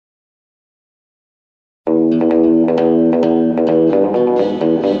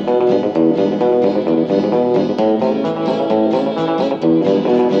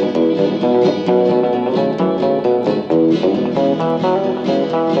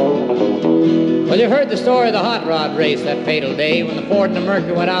Well, you've heard the story of the hot rod race that fatal day when the Ford and the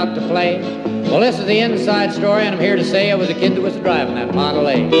Mercury went out to play. Well, this is the inside story, and I'm here to say I was a kid that was driving that Model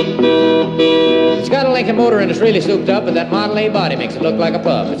A. It's got a Lincoln motor and it's really souped up, but that Model A body makes it look like a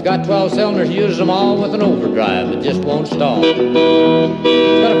pup. It's got 12 cylinders, uses them all with an overdrive that just won't stall. It's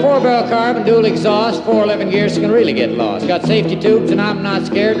got a 4-barrel carb and dual exhaust, 411 gears, so you can really get lost. It's got safety tubes, and I'm not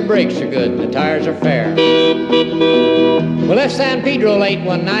scared. The brakes are good and the tires are fair. We left San Pedro late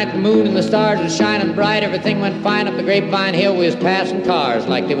one night. The moon and the stars was shining bright. Everything went fine up the Grapevine Hill. We was passing cars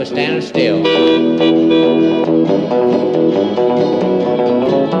like they was standing still.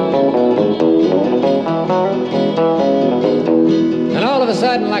 And all of a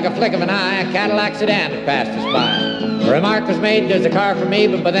sudden, like a flick of an eye, a Cadillac sedan had passed us by. A remark was made, "There's a car for me,"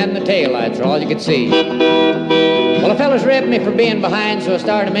 but by then the taillights are all you could see. Well, the fellas ribbed me for being behind, so I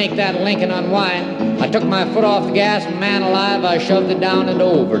started to make that Lincoln unwind. I took my foot off the gas, and man alive, I shoved it down into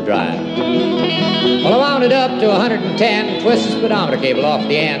overdrive. Well, I wound it up to 110 and twisted the speedometer cable off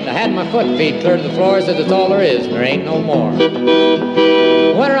the end. I had my foot feet clear to the floor, said that's all there is, and there ain't no more.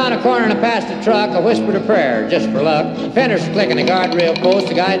 I went around a corner and I passed a truck. I whispered a prayer just for luck. The fenders were clicking, the guardrail post,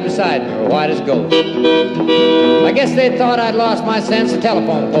 the guys beside me were white as ghosts. I guess they thought I'd lost my sense. The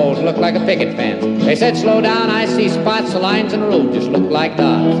telephone poles looked like a picket fence. They said, "Slow down, I see spots." The lines in the road just looked like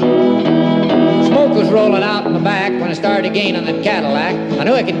dots. Smoke was rolling out in the back when I started to gain on that Cadillac. I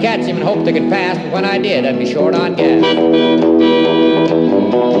knew I could catch him and hoped I could pass, but when I did, I'd be short on gas.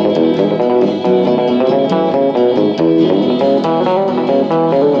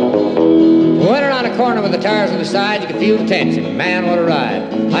 We went around a corner with the tires on the side. You could feel the tension. Man, what a ride.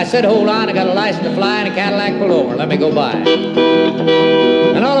 I said, "Hold on, I got a license to fly," and a Cadillac pulled over. Let me go by.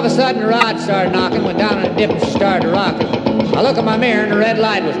 And all of a sudden, the rod started knocking, went down in a dip and started rocking. I look at my mirror and the red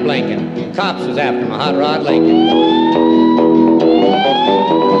light was blinking. Cops was after my hot rod Lincoln.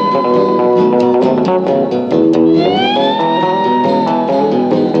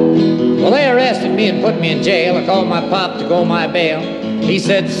 Well, they arrested me and put me in jail. I called my pop to go my bail. He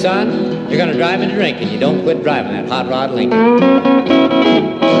said, "Son, you're gonna drive into drinking. You don't quit driving that hot rod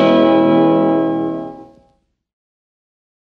Lincoln."